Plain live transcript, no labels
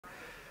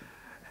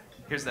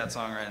Here's that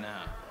song right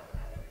now.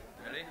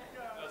 Ready?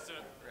 Let's do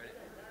it. Ready?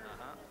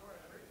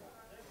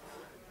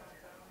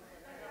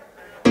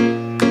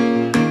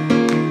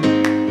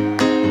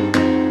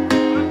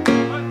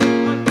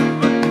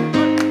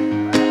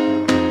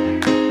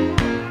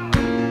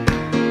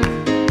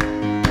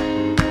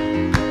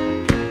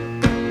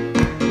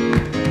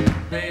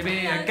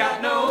 Baby, I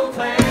got no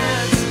plans.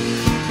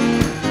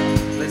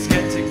 Let's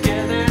get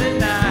together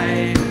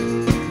tonight.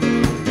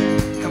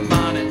 Come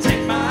on and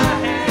take my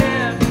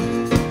hand.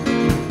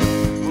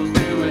 We'll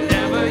do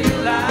whatever you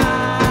like.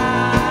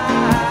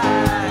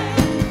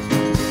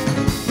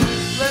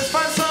 Let's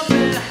find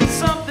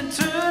something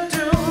to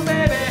do,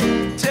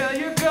 baby. Tell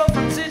your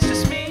girlfriends it's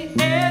just me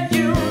and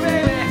you,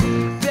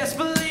 baby. Best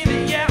believe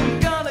it, yeah, I'm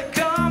gonna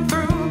come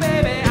through,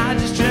 baby. I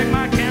just checked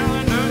my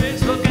calendar,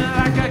 it's looking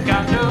like I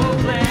got no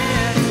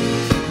plans.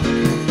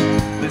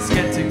 Let's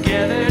get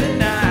together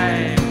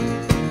tonight.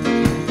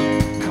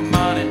 Come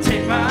on and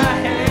take my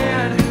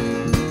hand.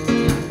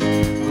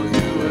 We'll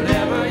do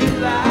whatever you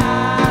like.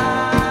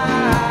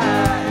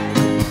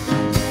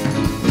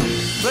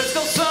 Let's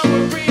go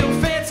somewhere real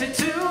fancy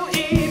to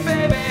eat,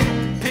 baby.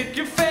 Pick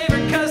your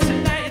favorite, cause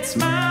tonight it's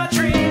my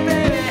treat,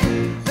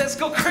 baby. Let's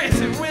go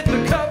crazy with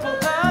a couple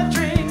of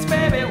drinks,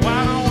 baby.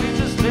 Why don't we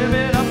just live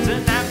it up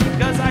tonight,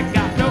 because I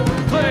got no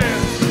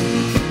plans.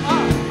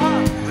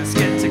 Let's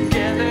get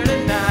together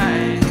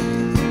tonight.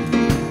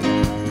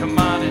 Come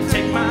on and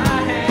take my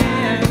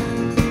hand.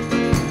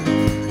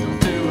 We'll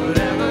do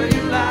whatever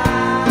you like.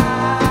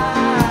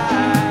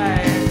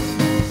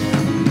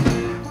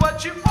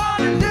 What you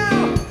wanna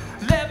do?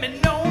 Let me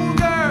know,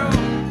 girl.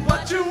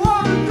 What you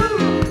wanna do?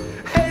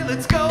 Hey,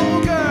 let's go,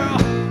 girl.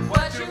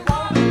 What you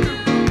wanna do?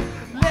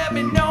 Let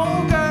me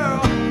know,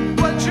 girl.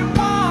 What you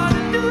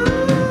wanna do?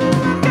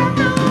 I got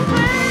no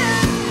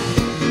plans.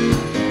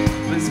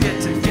 Let's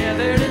get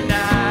together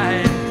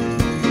tonight.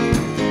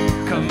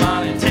 Come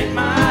on and take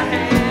my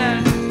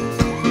hand.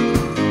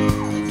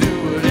 Do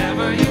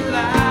whatever you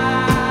like.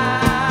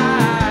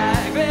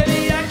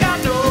 Baby, I got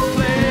no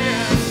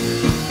plans.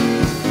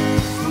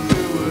 We'll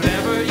do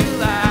whatever you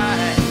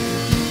like.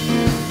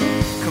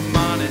 Come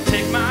on and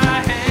take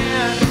my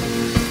hand.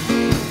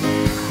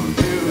 We'll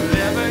do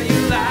whatever you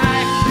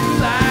like. You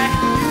like,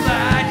 you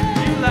like,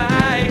 you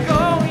like.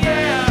 Oh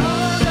yeah.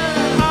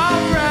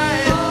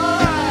 Alright.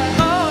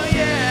 Oh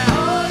yeah.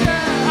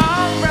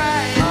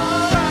 Alright.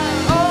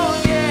 Oh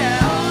yeah.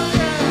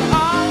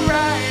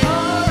 Alright.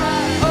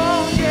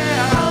 Oh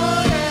yeah.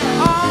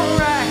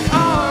 Alright.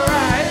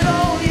 Alright.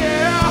 Oh yeah. Alright.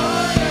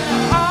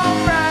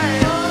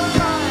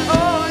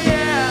 Oh yeah.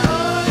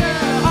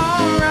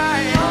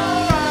 Alright.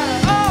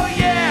 Oh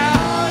yeah.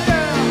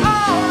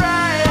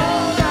 Alright.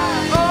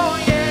 Oh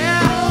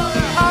yeah.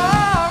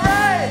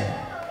 Alright.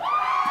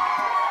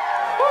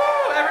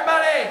 Woo!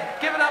 Everybody,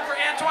 give it up for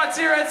Antoine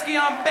Sieredzki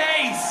on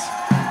bass.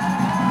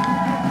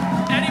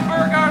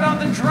 Burgard on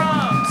the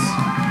drums.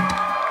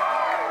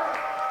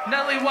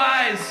 Nellie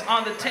Wise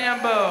on the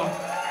tambo.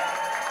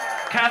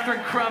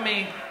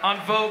 Cromie on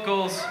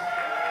vocals.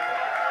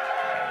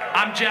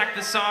 I'm Jack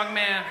the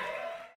Songman.